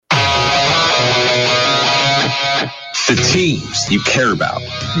The teams you care about.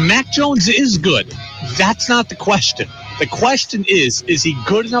 Mac Jones is good. That's not the question. The question is he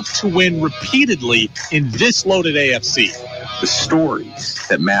good enough to win repeatedly in this loaded AFC? The stories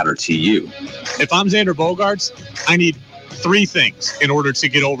that matter to you. If I'm Xander Bogaerts, I need 3 things in order to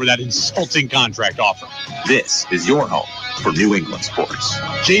get over that insulting contract offer. This is your home for New England sports.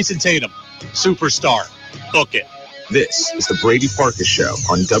 Jason Tatum, superstar. Book it. This is the Brady Farkas Show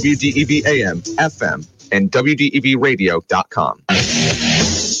on WDEV AM, FM, and WDEVradio.com.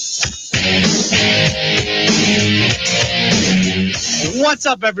 What's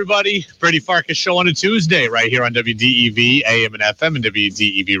up, everybody? Brady Farkas Show on a Tuesday right here on WDEV AM and FM and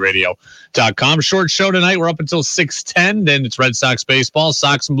WDEVradio.com. Short show tonight. We're up until 6:10. Then it's Red Sox baseball,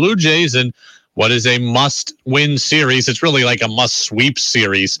 Sox and Blue Jays, and what is a must-win series. It's really like a must-sweep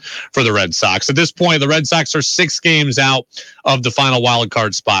series for the Red Sox. At this point, the Red Sox are 6 games out of the final wild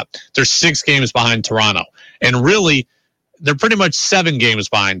card spot. They're 6 games behind Toronto. And really, they're pretty much 7 games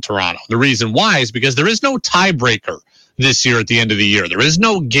behind Toronto. The reason why is because there is no tiebreaker this year at the end of the year. There is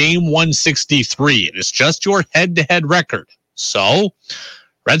no game 163. It is just your head-to-head record. So,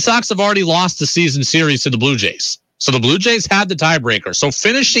 Red Sox have already lost the season series to the Blue Jays. So the Blue Jays had the tiebreaker. So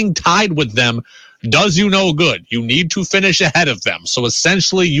finishing tied with them does you no good. You need to finish ahead of them. So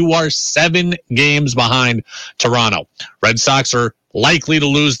essentially you are 7 games behind Toronto. Red Sox are likely to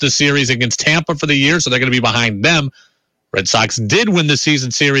lose the series against Tampa for the year, so they're going to be behind them. Red Sox did win the season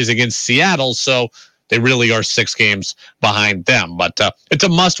series against Seattle, so they really are 6 games behind them. But it's a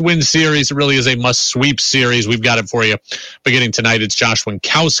must-win series. It really is a must-sweep series. We've got it for you beginning tonight. It's Josh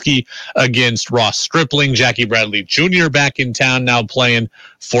Winkowski against Ross Stripling. Jackie Bradley Jr. back in town now playing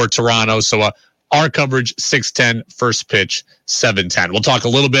for Toronto. So our coverage, 6:10, first pitch, 7:10. We'll talk a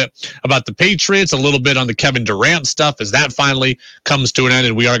little bit about the Patriots, a little bit on the Kevin Durant stuff as that finally comes to an end.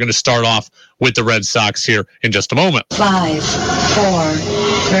 And we are going to start off with the Red Sox here in just a moment. 5, 4,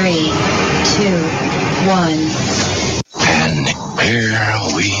 3, 2, 1. And here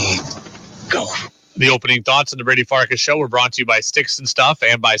we go. The opening thoughts on the Brady Farkas Show were brought to you by Sticks and Stuff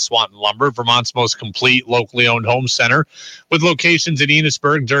and by Swanton Lumber, Vermont's most complete locally owned home center, with locations in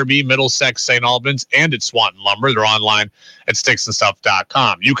Enosburg, Derby, Middlesex, St. Albans, and at Swanton Lumber. They're online at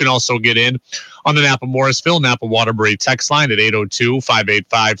sticksandstuff.com. You can also get in on the Napa Morrisville, Napa Waterbury text line at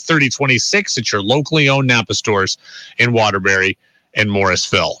 802-585-3026. It's your locally owned Napa stores in Waterbury and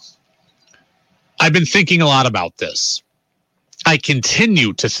Morrisville. I've been thinking a lot about this. I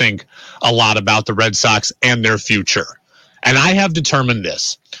continue to think a lot about the Red Sox and their future. And I have determined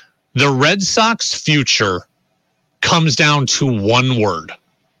this. The Red Sox future comes down to one word: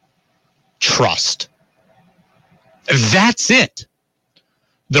 trust. That's it.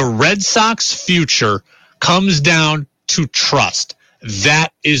 The Red Sox future comes down to trust.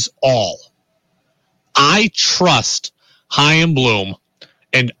 That is all. I trust Chaim Bloom,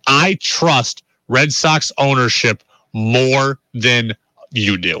 and I trust Red Sox ownership more than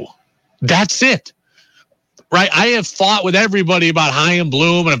you do. That's it. Right? I have fought with everybody about Chaim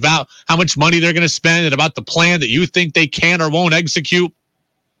Bloom and about how much money they're going to spend and about the plan that you think they can or won't execute.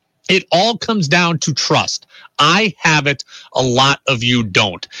 It all comes down to trust. I have it. A lot of you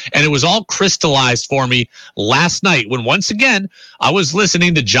don't. And it was all crystallized for me last night when, once again, I was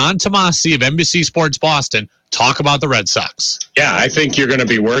listening to John Tomasi of NBC Sports Boston talk about the Red Sox. Yeah, I think you're going to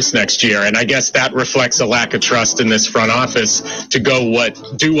be worse next year. And I guess that reflects a lack of trust in this front office to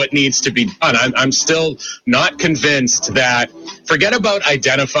do what needs to be done. I'm still not convinced that, forget about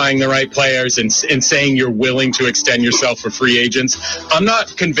identifying the right players and saying you're willing to extend yourself for free agents. I'm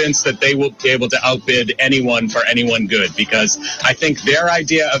not convinced that they will be able to outbid anyone for anyone good, because I think their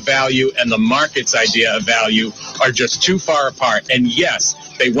idea of value and the market's idea of value are just too far apart. And yes,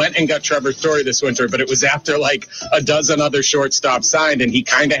 they went and got Trevor Story this winter, but it was after like a dozen other shortstops signed, and he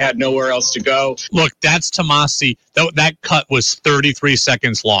kind of had nowhere else to go. Look, that's Tomasi. That cut was 33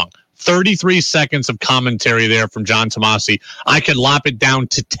 seconds long. 33 seconds of commentary there from John Tomasi. I could lop it down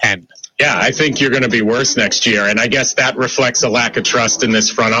to 10. Yeah, I think you're going to be worse next year, and I guess that reflects a lack of trust in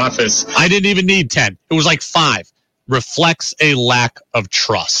this front office. I didn't even need 10. It was like 5. Reflects a lack of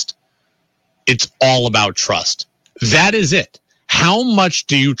trust. It's all about trust. That is it. How much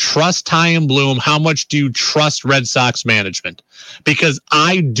do you trust Chaim Bloom? How much do you trust Red Sox management? Because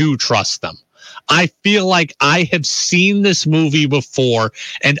I do trust them. I feel like I have seen this movie before,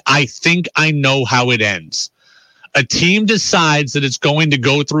 and I think I know how it ends. A team decides that it's going to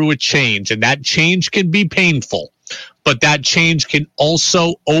go through a change, and that change can be painful, but that change can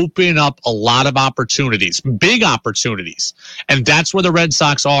also open up a lot of opportunities, big opportunities. And that's where the Red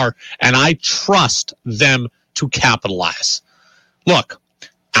Sox are, and I trust them to capitalize. Look,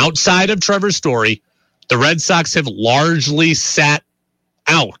 outside of Trevor Story, The Red Sox have largely sat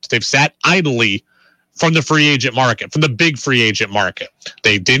out. They've sat idly from the free agent market, from the big free agent market.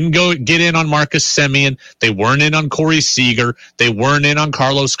 They didn't get in on Marcus Semien. They weren't in on Corey Seager. They weren't in on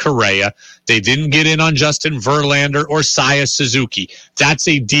Carlos Correa. They didn't get in on Justin Verlander or Seiya Suzuki. That's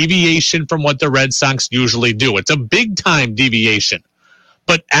a deviation from what the Red Sox usually do. It's a big-time deviation.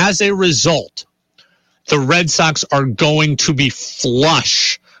 But as a result, the Red Sox are going to be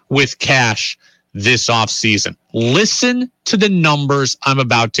flush with cash this offseason. Listen to the numbers I'm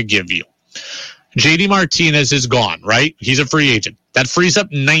about to give you. JD Martinez is gone, right? He's a free agent. That frees up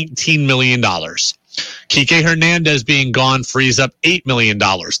 $19 million. Kike Hernandez being gone frees up $8 million.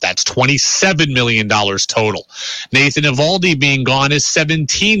 That's $27 million total. Nathan Eovaldi being gone is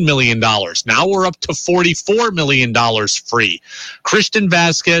 $17 million. Now we're up to $44 million free. Christian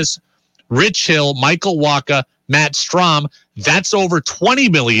Vasquez, Rich Hill, Michael Wacha, Matt Strahm, that's over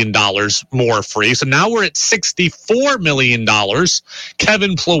 $20 million more free. So now we're at $64 million.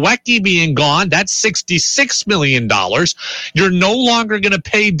 Kevin Plawecki being gone, that's $66 million. You're no longer going to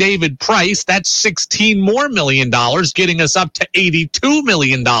pay David Price. That's $16 more million, getting us up to $82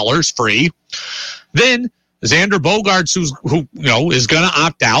 million free. Then Xander Bogaerts, who is going to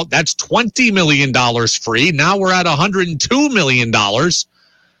opt out, that's $20 million free. Now we're at $102 million.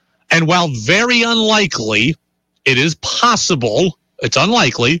 And while very unlikely, it is possible, it's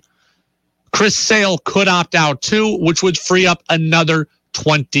unlikely, Chris Sale could opt out too, which would free up another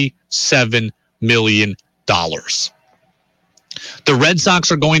 $27 million. The Red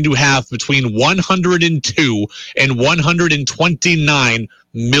Sox are going to have between $102 and $129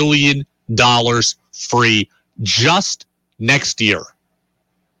 million free just next year.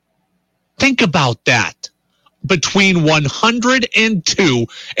 Think about that. Between $102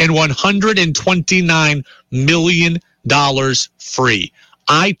 and $129 million free.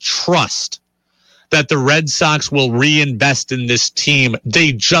 I trust that the Red Sox will reinvest in this team.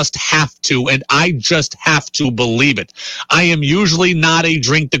 They just have to, and I just have to believe it. I am usually not a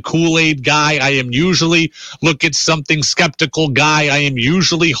drink the Kool-Aid guy. I am usually look at something skeptical guy. I am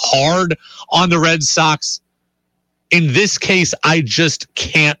usually hard on the Red Sox. In this case, I just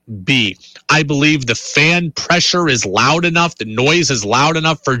can't be. I believe the fan pressure is loud enough. The noise is loud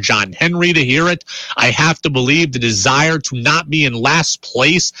enough for John Henry to hear it. I have to believe the desire to not be in last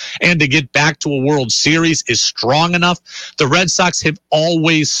place and to get back to a World Series is strong enough. The Red Sox have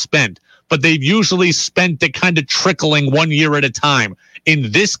always spent, but they've usually spent it kind of trickling 1 year at a time. In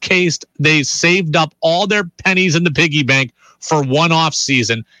this case, they saved up all their pennies in the piggy bank for one off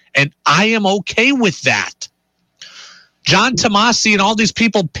season, and I am okay with that. John Tomasi and all these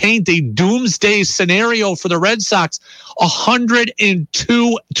people paint a doomsday scenario for the Red Sox. $102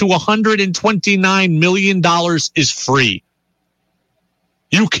 to $129 million is free.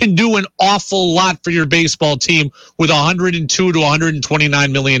 You can do an awful lot for your baseball team with $102 to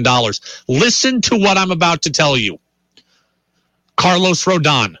 $129 million. Listen to what I'm about to tell you. Carlos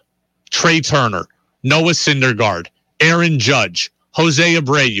Rodon, Trey Turner, Noah Syndergaard, Aaron Judge, Jose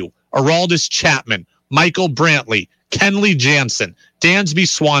Abreu, Aroldis Chapman, Michael Brantley, Kenley Jansen, Dansby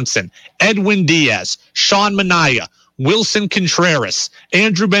Swanson, Edwin Diaz, Sean Manaea, Wilson Contreras,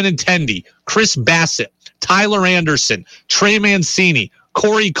 Andrew Benintendi, Chris Bassett, Tyler Anderson, Trey Mancini,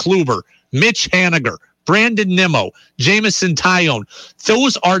 Corey Kluber, Mitch Haniger, Brandon Nimmo, Jamison Tyone.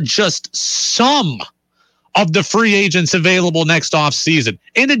 Those are just some of the free agents available next offseason,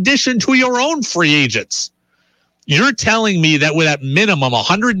 in addition to your own free agents. You're telling me that with at minimum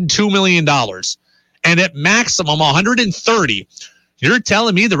 $102 million, and at maximum 130, you're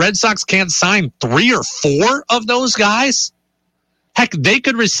telling me the Red Sox can't sign 3 or 4 of those guys? Heck, they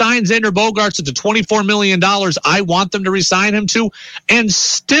could resign Xander Bogaerts at the $24 million I want them to resign him to and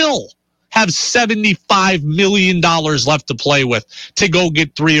still have $75 million left to play with to go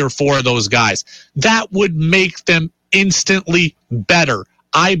get 3 or 4 of those guys. That would make them instantly better.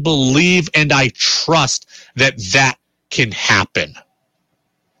 I believe and I trust that that can happen.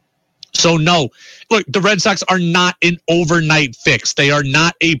 So no, look, the Red Sox are not an overnight fix. They are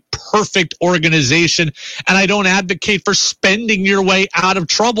not a perfect organization, and I don't advocate for spending your way out of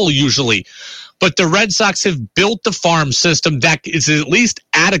trouble usually. But the Red Sox have built the farm system that is at least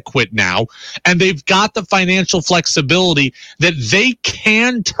adequate now, and they've got the financial flexibility that they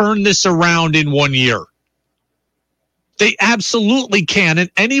can turn this around in 1 year. They absolutely can, and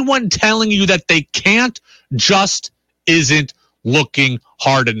anyone telling you that they can't just isn't looking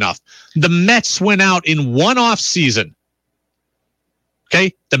hard enough. The Mets went out in one off season.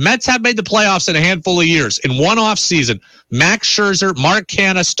 Okay, the Mets have made the playoffs in a handful of years. In one off season, Max Scherzer, Mark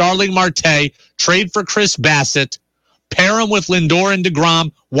Canha, Starling Marte, trade for Chris Bassett, pair him with Lindor and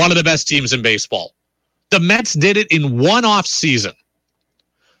DeGrom, one of the best teams in baseball. The Mets did it in one off season.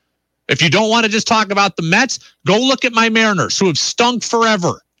 If you don't want to just talk about the Mets, go look at my Mariners, who have stunk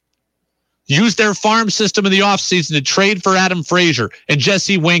forever. Used their farm system in the offseason to trade for Adam Frazier and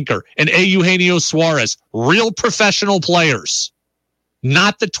Jesse Winker and Eugenio Suarez. Real professional players.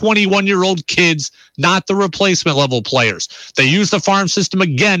 Not the 21-year-old kids, not the replacement level players. They used the farm system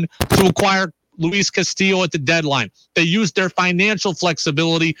again to acquire Luis Castillo at the deadline. They used their financial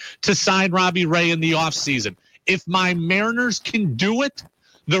flexibility to sign Robbie Ray in the offseason. If my Mariners can do it,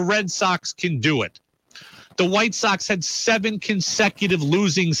 the Red Sox can do it. The White Sox had 7 consecutive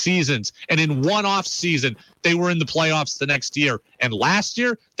losing seasons, and in one off season, they were in the playoffs the next year. And last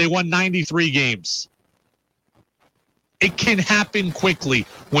year, they won 93 games. It can happen quickly.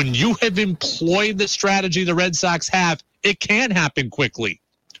 When you have employed the strategy the Red Sox have, it can happen quickly.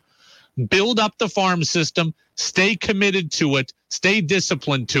 Build up the farm system, stay committed to it, stay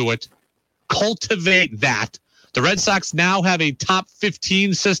disciplined to it, cultivate that. The Red Sox now have a top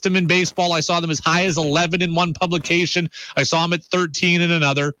 15 system in baseball. I saw them as high as 11 in one publication. I saw them at 13 in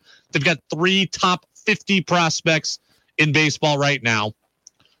another. They've got 3 top 50 prospects in baseball right now.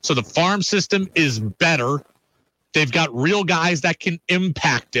 So the farm system is better. They've got real guys that can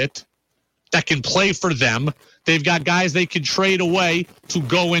impact it, that can play for them. They've got guys they can trade away to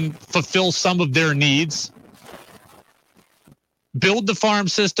go and fulfill some of their needs. Build the farm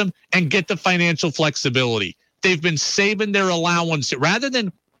system and get the financial flexibility. They've been saving their allowance rather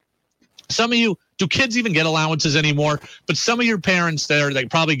than some of you. Do kids even get allowances anymore? But some of your parents there, they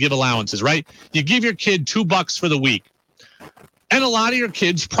probably give allowances, right? You give your kid $2 for the week. And a lot of your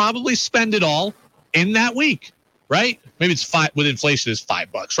kids probably spend it all in that week, right? Maybe it's $5 with inflation, it's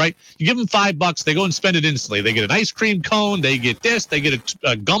 $5, right? You give them $5, they go and spend it instantly. They get an ice cream cone, they get this, they get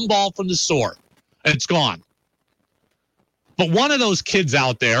a gumball from the store, and it's gone. But one of those kids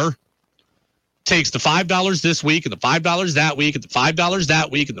out there takes the $5 this week and the $5 that week and the $5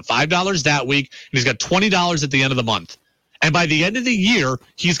 that week and the $5 that week, and he's got $20 at the end of the month. And by the end of the year,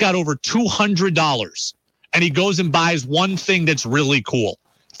 he's got over $200, and he goes and buys one thing that's really cool.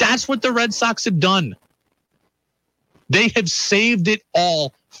 That's what the Red Sox have done. They have saved it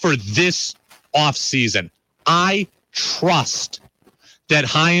all for this offseason. I trust that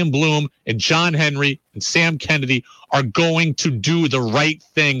Chaim Bloom and John Henry and Sam Kennedy are going to do the right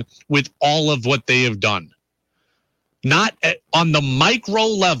thing with all of what they have done. Not on the micro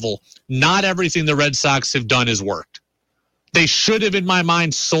level, not everything the Red Sox have done has worked. They should have, in my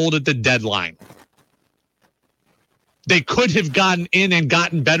mind, sold at the deadline. They could have gotten in and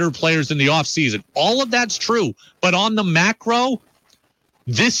gotten better players in the offseason. All of that's true. But on the macro,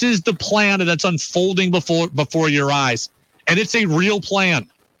 this is the plan that's unfolding before your eyes. And it's a real plan.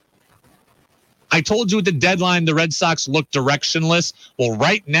 I told you at the deadline the Red Sox looked directionless. Well,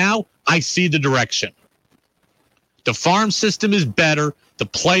 right now, I see the direction. The farm system is better. The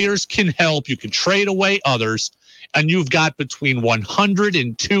players can help. You can trade away others. And you've got between $102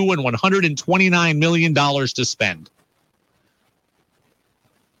 and $129 million to spend.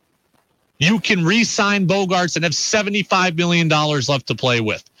 You can re-sign Bogarts and have $75 million left to play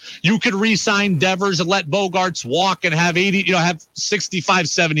with. You could re-sign Devers and let Bogarts walk and have have $65,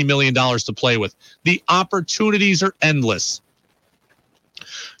 $70 million to play with. The opportunities are endless.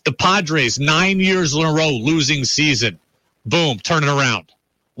 The Padres, 9 years in a row, losing season. Boom, turn it around.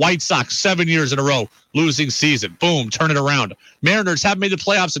 White Sox, 7 years in a row, losing season. Boom, turn it around. Mariners haven't made the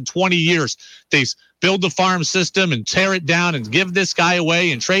playoffs in 20 years. They build the farm system and tear it down and give this guy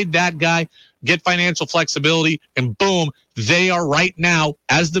away and trade that guy, get financial flexibility, and boom, they are right now,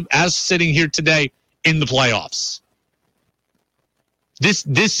 as sitting here today, in the playoffs. This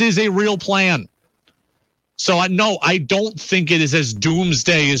is a real plan. So I don't think it is as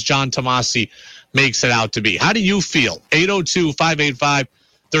doomsday as John Tomasi makes it out to be. How do you feel?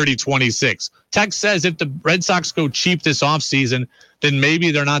 802-585-3026. Tex says if the Red Sox go cheap this offseason, then maybe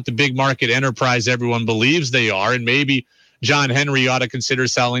they're not the big market enterprise everyone believes they are, and maybe John Henry ought to consider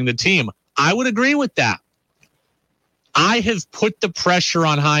selling the team. I would agree with that. I have put the pressure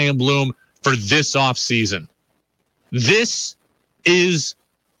on Chaim Bloom for this offseason. This is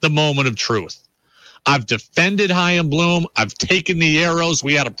the moment of truth. I've defended Chaim Bloom. I've taken the arrows.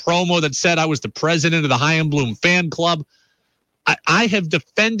 We had a promo that said I was the president of the Chaim Bloom fan club. I have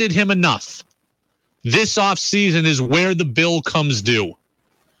defended him enough. This offseason is where the bill comes due.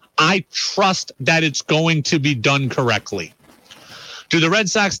 I trust that it's going to be done correctly. Do the Red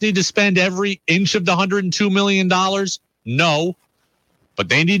Sox need to spend every inch of the $102 million? No. But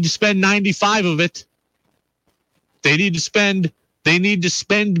they need to spend 95 of it. They need to spend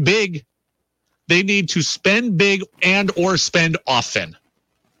big. They need to spend big and or spend often.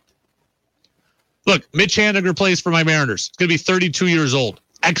 Look, Mitch Haniger plays for my Mariners. He's going to be 32 years old.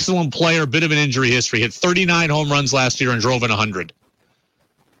 Excellent player, bit of an injury history. Hit 39 home runs last year and drove in 100.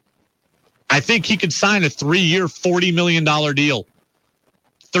 I think he could sign a 3-year, $40 million deal.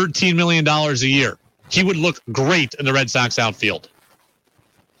 $13 million a year. He would look great in the Red Sox outfield.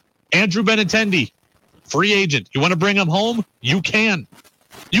 Andrew Benintendi, free agent. You want to bring him home? You can.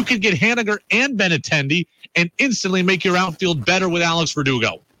 You can get Haniger and Benintendi and instantly make your outfield better with Alex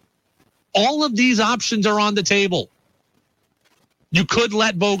Verdugo. All of these options are on the table. You could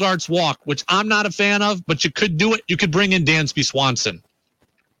let Bogarts walk, which I'm not a fan of, but you could do it. You could bring in Dansby Swanson.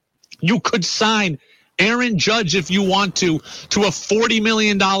 You could sign Aaron Judge if you want to a $40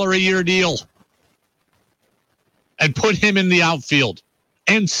 million a year deal and put him in the outfield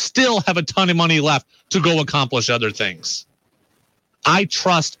and still have a ton of money left to go accomplish other things. I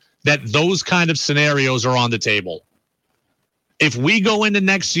trust that those kind of scenarios are on the table. If we go into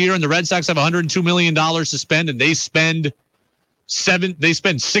next year and the Red Sox have $102 million to spend and they spend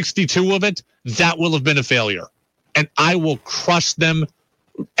 62 of it, that will have been a failure. And I will crush them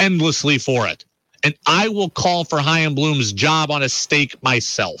endlessly for it. And I will call for Chaim Bloom's job on a stake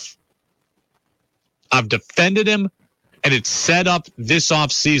myself. I've defended him, and it's set up this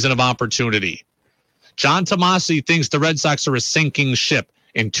offseason of opportunity. John Tomasi thinks the Red Sox are a sinking ship.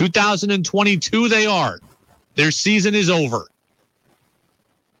 In 2022, they are. Their season is over.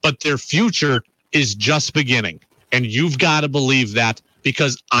 But their future is just beginning. And you've got to believe that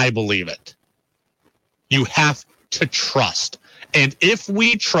because I believe it. You have to trust. And if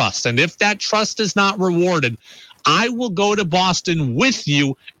we trust, and if that trust is not rewarded, I will go to Boston with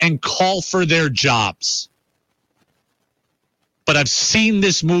you and call for their jobs. But I've seen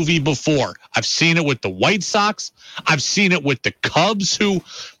this movie before. I've seen it with the White Sox. I've seen it with the Cubs, who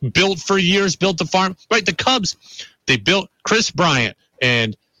built the farm. Right, the Cubs, they built Chris Bryant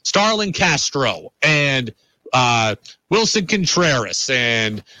and Starlin Castro and Wilson Contreras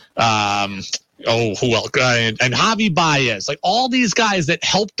and who else? And Javi Baez, like all these guys that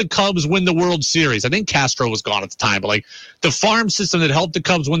helped the Cubs win the World Series. I think Castro was gone at the time, but like the farm system that helped the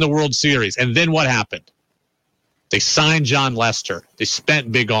Cubs win the World Series. And then what happened? They signed John Lester. They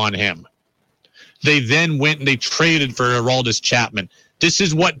spent big on him. They then went and they traded for Aroldis Chapman. This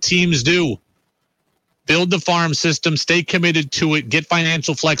is what teams do. Build the farm system, stay committed to it, get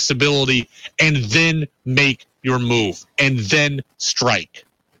financial flexibility, and then make your move, and then strike.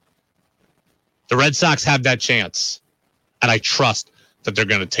 The Red Sox have that chance, and I trust that they're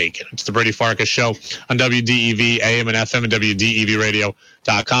going to take it. It's the Brady Farkas Show on WDEV, AM and FM, and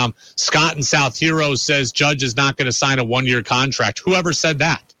WDEVradio.com. Scott in South Heroes says Judge is not going to sign a one-year contract. Whoever said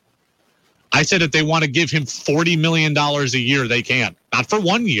that? I said if they want to give him $40 million a year, they can. Not for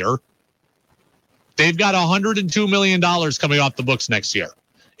 1 year. They've got $102 million coming off the books next year.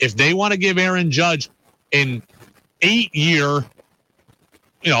 If they want to give Aaron Judge an 8-year,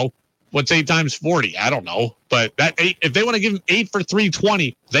 what's 8 times 40? I don't know. But if they want to give him 8 for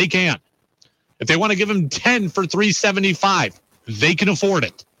 $320, they can. If they want to give him 10 for $375, they can afford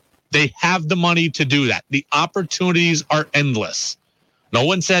it. They have the money to do that. The opportunities are endless. No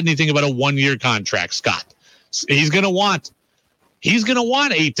one said anything about a 1-year contract, Scott. He's going to want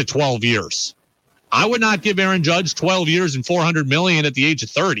 8 to 12 years. I would not give Aaron Judge 12 years and $400 million at the age of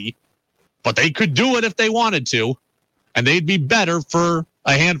 30, but they could do it if they wanted to, and they'd be better for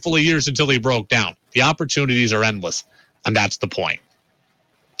a handful of years until they broke down. The opportunities are endless, and that's the point.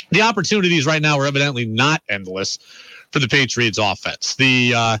 The opportunities right now are evidently not endless for the Patriots offense.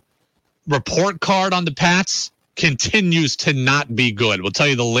 The report card on the Pats continues to not be good. We'll tell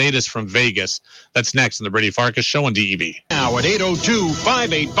you the latest from Vegas. That's next on the Brady Farkas Show on DEV. Now at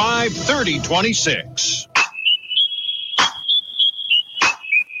 802-585-3026.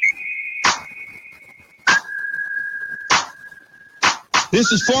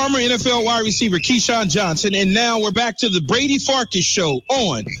 This is former NFL wide receiver Keyshawn Johnson, and now we're back to the Brady Farkas Show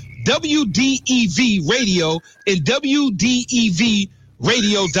on WDEV Radio and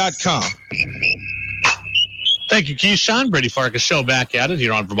WDEVradio.com. Thank you, Keyshawn. Brady Farkas Show back at it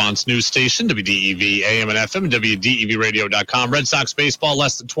here on Vermont's news station, WDEV, AM and FM, and WDEVradio.com. Red Sox baseball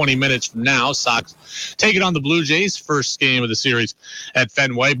less than 20 minutes from now. Sox taking on the Blue Jays, first game of the series at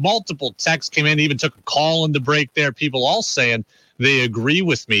Fenway. Multiple texts came in, even took a call in the break there. People all saying they agree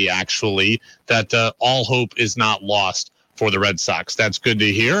with me, actually, that all hope is not lost for the Red Sox. That's good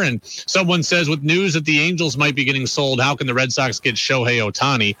to hear. And someone says, with news that the Angels might be getting sold, how can the Red Sox get Shohei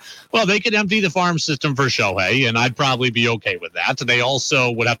Ohtani? Well, they could empty the farm system for Shohei, and I'd probably be okay with that. They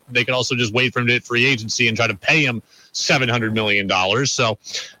could also just wait for him to hit free agency and try to pay him $700 million. So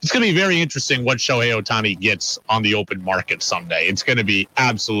it's going to be very interesting what Shohei Ohtani gets on the open market someday. It's going to be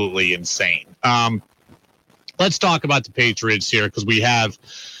absolutely insane. Let's talk about the Patriots here because we have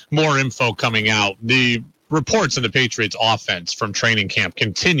more info coming out. The reports of the Patriots offense from training camp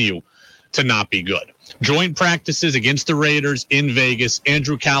continue to not be good. Joint practices against the Raiders in Vegas.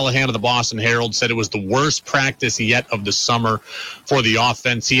 Andrew Callahan of the Boston Herald said it was the worst practice yet of the summer for the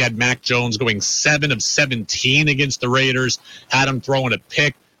offense. He had Mac Jones going 7 of 17 against the Raiders, had him throwing a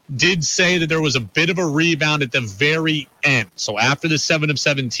pick. Did say that there was a bit of a rebound at the very end. So after the 7 of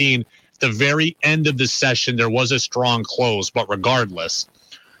 17, at the very end of the session, there was a strong close. But regardless,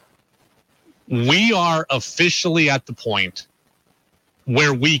 we are officially at the point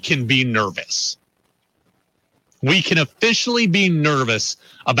where we can be nervous. We can officially be nervous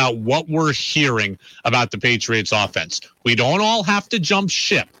about what we're hearing about the Patriots offense. We don't all have to jump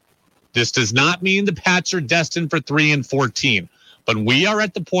ship. This does not mean the Pats are destined for 3-14, but we are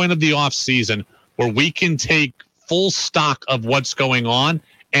at the point of the offseason where we can take full stock of what's going on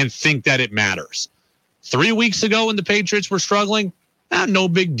and think that it matters. 3 weeks ago when the Patriots were struggling, no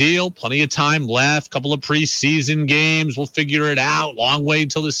big deal. Plenty of time left. Couple of preseason games. We'll figure it out. Long way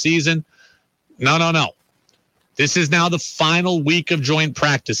until the season. No. This is now the final week of joint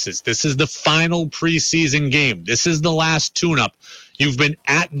practices. This is the final preseason game. This is the last tune-up. You've been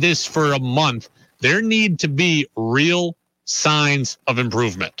at this for a month. There need to be real signs of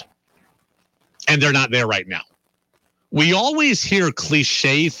improvement. And they're not there right now. We always hear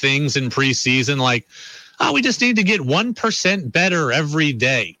cliche things in preseason like, we just need to get 1% better every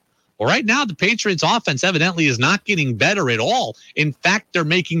day. Well, right now, the Patriots offense evidently is not getting better at all. In fact, they're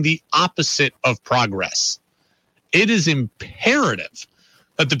making the opposite of progress. It is imperative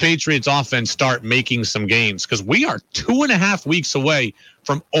that the Patriots offense start making some gains because we are 2.5 weeks away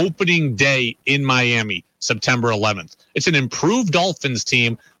from opening day in Miami, September 11th. It's an improved Dolphins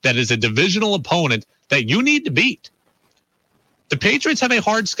team that is a divisional opponent that you need to beat. The Patriots have a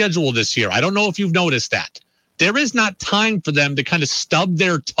hard schedule this year. I don't know if you've noticed that. There is not time for them to kind of stub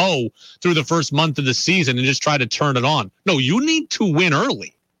their toe through the first month of the season and just try to turn it on. No, you need to win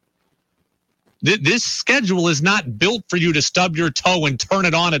early. This schedule is not built for you to stub your toe and turn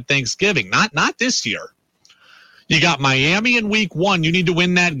it on at Thanksgiving. Not this year. You got Miami in week 1. You need to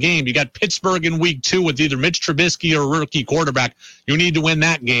win that game. You got Pittsburgh in week 2 with either Mitch Trubisky or a rookie quarterback. You need to win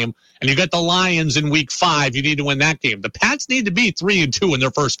that game. And you got the Lions in week 5. You need to win that game. The Pats need to be 3-2 in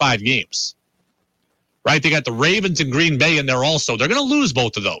their first 5 games. Right? They got the Ravens and Green Bay in there also. They're going to lose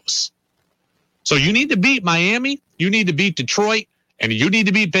both of those. So you need to beat Miami. You need to beat Detroit. And you need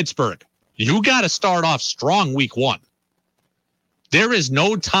to beat Pittsburgh. You got to start off strong week 1. There is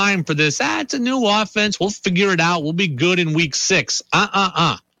no time for this. It's a new offense. We'll figure it out. We'll be good in week 6.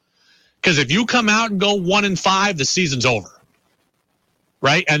 Because if you come out and go 1-5, the season's over.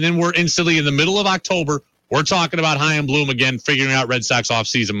 Right? And then we're instantly in the middle of October. We're talking about high and bloom again, figuring out Red Sox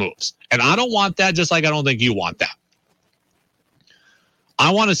offseason moves. And I don't want that, just like I don't think you want that.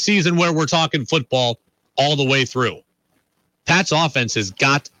 I want a season where we're talking football all the way through. Pat's offense has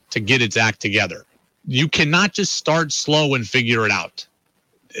got to get its act together. You cannot just start slow and figure it out.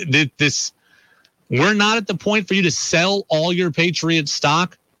 We're not at the point for you to sell all your Patriots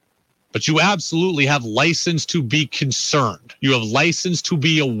stock, but you absolutely have license to be concerned. You have license to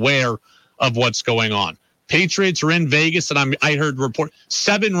be aware of what's going on. Patriots are in Vegas, and I heard report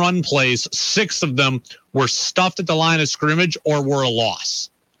 7 run plays, 6 of them were stuffed at the line of scrimmage or were a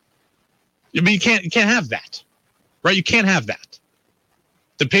loss. I mean, you can't have that, right? You can't have that.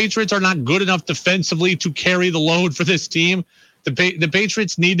 The Patriots are not good enough defensively to carry the load for this team. The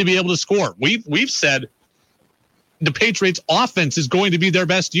Patriots need to be able to score. We've said the Patriots offense is going to be their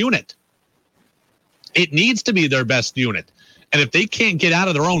best unit. It needs to be their best unit. And if they can't get out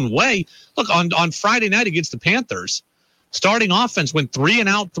of their own way, look, on Friday night against the Panthers, starting offense went 3 and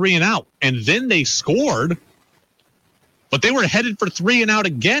out, and then they scored, but they were headed for 3 and out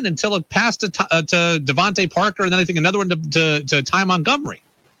again until it passed to Devontae Parker, and then I think another one to Ty Montgomery.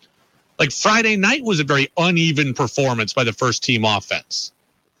 Like Friday night was a very uneven performance by the first team offense.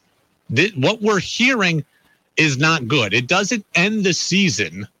 What we're hearing is not good. It doesn't end the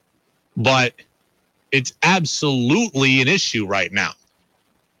season, but it's absolutely an issue right now.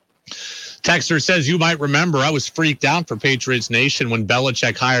 Texter says, you might remember I was freaked out for Patriots Nation when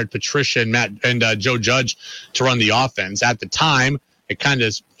Belichick hired Patricia and Joe Judge to run the offense. At the time, it kind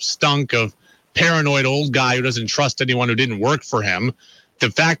of stunk of paranoid old guy who doesn't trust anyone who didn't work for him. The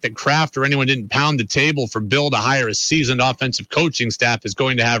fact that Kraft or anyone didn't pound the table for Bill to hire a seasoned offensive coaching staff is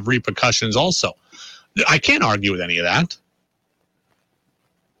going to have repercussions also. I can't argue with any of that.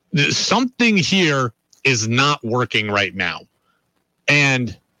 Something here is not working right now.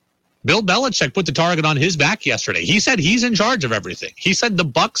 And Bill Belichick put the target on his back yesterday. He said he's in charge of everything. He said the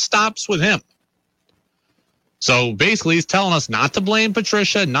buck stops with him. So basically, he's telling us not to blame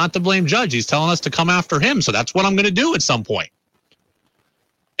Patricia, not to blame Judge. He's telling us to come after him. So that's what I'm going to do at some point.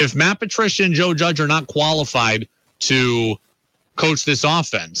 If Matt Patricia and Joe Judge are not qualified to coach this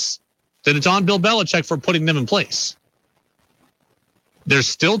offense, then it's on Bill Belichick for putting them in place. There's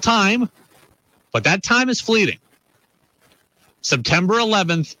still time, but that time is fleeting. September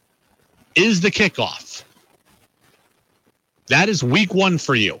 11th is the kickoff. That is week 1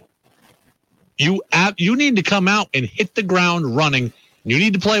 for you. You need to come out and hit the ground running. You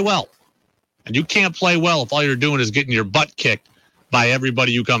need to play well. And you can't play well if all you're doing is getting your butt kicked by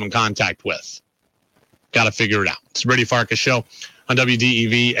everybody you come in contact with. Got to figure it out. It's the Brady Farkas Show on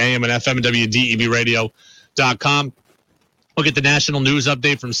WDEV, AM and FM, and WDEVradio.com. We'll get the national news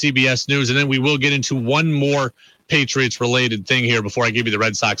update from CBS News, and then we will get into one more Patriots-related thing here before I give you the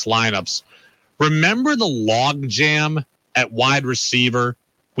Red Sox lineups. Remember the log jam at wide receiver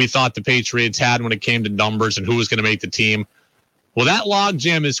we thought the Patriots had when it came to numbers and who was going to make the team? Well, that log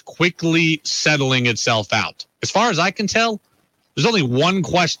jam is quickly settling itself out. As far as I can tell, there's only one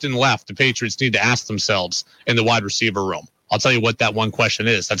question left the Patriots need to ask themselves in the wide receiver room. I'll tell you what that one question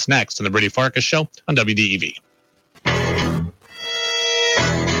is. That's next on the Brady Farkas Show on WDEV.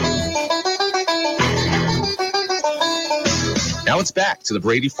 Now it's back to the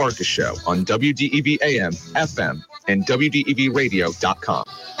Brady Farkas Show on WDEV AM, FM, and WDEVradio.com.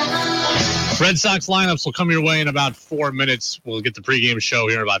 Red Sox lineups will come your way in about 4 minutes. We'll get the pregame show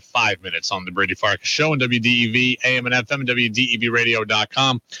here in about 5 minutes on the Brady Farkas Show on WDEV, AM and FM, and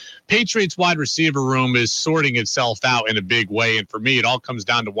WDEVradio.com. Patriots wide receiver room is sorting itself out in a big way, and for me, it all comes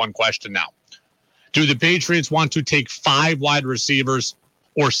down to one question now. Do the Patriots want to take 5 wide receivers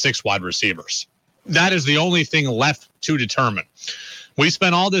or 6 wide receivers? That is the only thing left to determine. We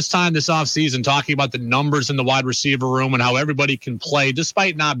spent all this time this offseason talking about the numbers in the wide receiver room and how everybody can play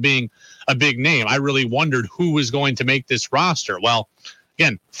despite not being a big name. I really wondered who was going to make this roster. Well,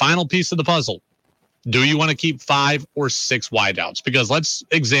 again, final piece of the puzzle. Do you want to keep 5 or 6 wideouts? Because let's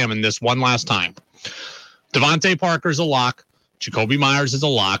examine this one last time. Devontae Parker's a lock. Jacoby Myers is a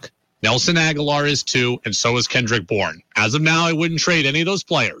lock. Nelson Aguilar is 2, and so is Kendrick Bourne. As of now, I wouldn't trade any of those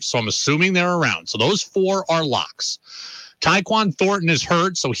players, so I'm assuming they're around. So those 4 are locks. Tyquan Thornton is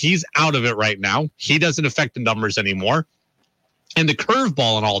hurt, so he's out of it right now. He doesn't affect the numbers anymore. And the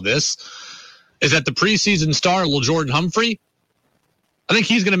curveball in all this is that the preseason star, LaJordan Humphrey, I think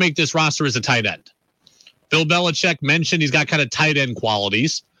he's going to make this roster as a tight end. Bill Belichick mentioned he's got kind of tight end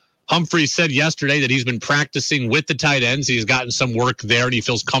qualities. Humphrey said yesterday that he's been practicing with the tight ends. He's gotten some work there, and he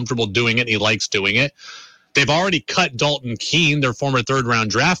feels comfortable doing it, and he likes doing it. They've already cut Dalton Keene, their former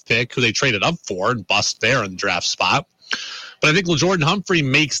third-round draft pick, who they traded up for and bust there in the draft spot. But I think LaJordan Humphrey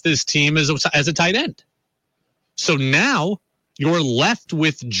makes this team as a tight end. So now you're left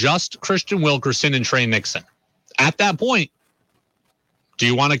with just Christian Wilkerson and Trey Nixon. At that point, do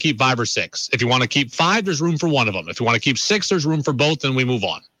you want to keep 5 or 6? If you want to keep 5, there's room for one of them. If you want to keep 6, there's room for both, and we move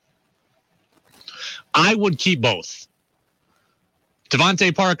on. I would keep both.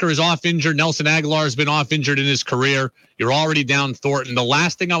 Devontae Parker is off injured. Nelson Aguilar has been off injured in his career. You're already down Thornton. The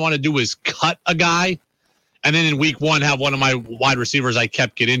last thing I want to do is cut a guy and then in week 1 have one of my wide receivers I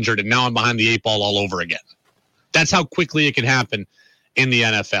kept get injured, and now I'm behind the 8 ball all over again. That's how quickly it can happen in the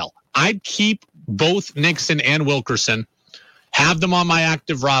NFL. I'd keep both Nixon and Wilkerson, have them on my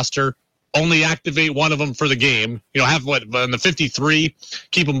active roster, only activate one of them for the game. Have in the 53,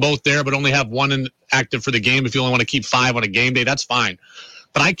 keep them both there, but only have one active for the game. If you only want to keep 5 on a game day, that's fine.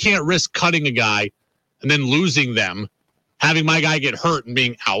 But I can't risk cutting a guy and then losing them, having my guy get hurt and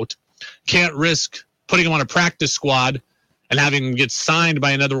being out. Can't risk putting him on a practice squad and having him get signed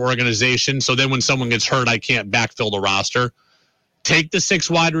by another organization. So then when someone gets hurt, I can't backfill the roster. Take the 6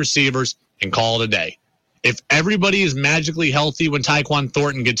 wide receivers and call it a day. If everybody is magically healthy when Tyquan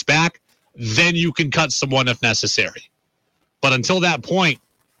Thornton gets back, then you can cut someone if necessary. But until that point,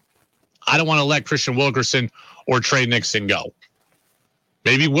 I don't want to let Christian Wilkerson or Trey Nixon go.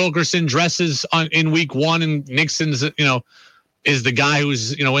 Maybe Wilkerson dresses in week 1 and Nixon's, is the guy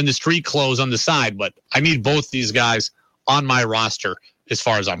who's, in the street clothes on the side. But I need both these guys on my roster as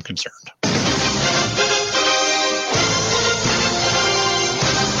far as I'm concerned.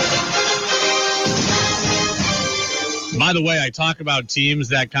 By the way, I talk about teams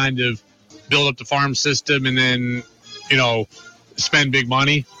that kind of build up the farm system and then, spend big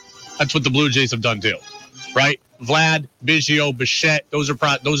money. That's what the Blue Jays have done too, right? Vlad, Biggio, Bichette, those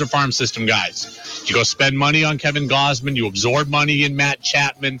are farm system guys. You go spend money on Kevin Gausman, you absorb money in Matt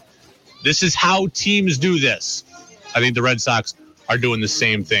Chapman, This is how teams do this. I think the Red Sox are doing the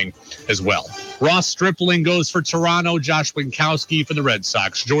same thing as well. Ross Stripling goes for Toronto. Josh Winkowski for the Red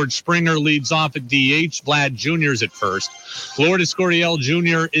Sox. George Springer leads off at DH. Vlad Jr. is at first. Lourdes Gurriel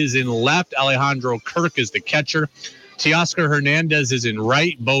Jr. is in left. Alejandro Kirk is the catcher. Teoscar Hernandez is in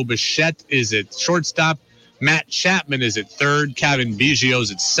right. Bo Bichette is at shortstop. Matt Chapman is at third. Kevin Biggio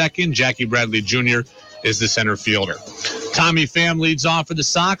is at second. Jackie Bradley Jr. is the center fielder. Tommy Pham leads off for the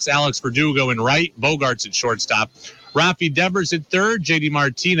Sox. Alex Verdugo in right. Bogarts at shortstop. Rafi Devers at third. J.D.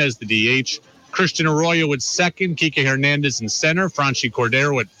 Martinez, the DH. Christian Arroyo at second. Kike Hernandez in center. Franchi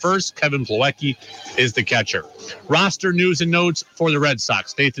Cordero at first. Kevin Plawecki is the catcher. Roster news and notes for the Red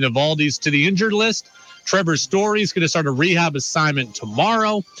Sox. Nathan Eovaldi's to the injured list. Trevor Story is going to start a rehab assignment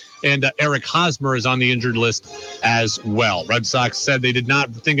tomorrow. And Eric Hosmer is on the injured list as well. Red Sox said they did not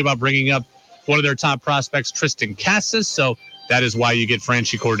think about bringing up one of their top prospects, Tristan Casas. So that is why you get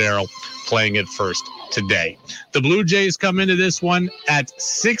Franchi Cordero playing at first today. The Blue Jays come into this one at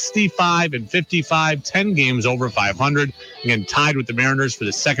 65-55, 10 games over 500. Again, tied with the Mariners for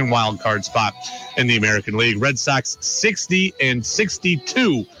the second wild card spot in the American League. Red Sox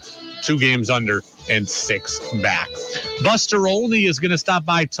 60-62, 2 games under and 6 back. Buster Olney is going to stop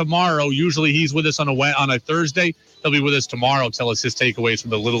by tomorrow. Usually he's with us on a Thursday. He'll be with us tomorrow. Tell us his takeaways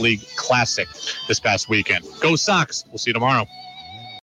from the Little League Classic this past weekend. Go Sox. We'll see you tomorrow.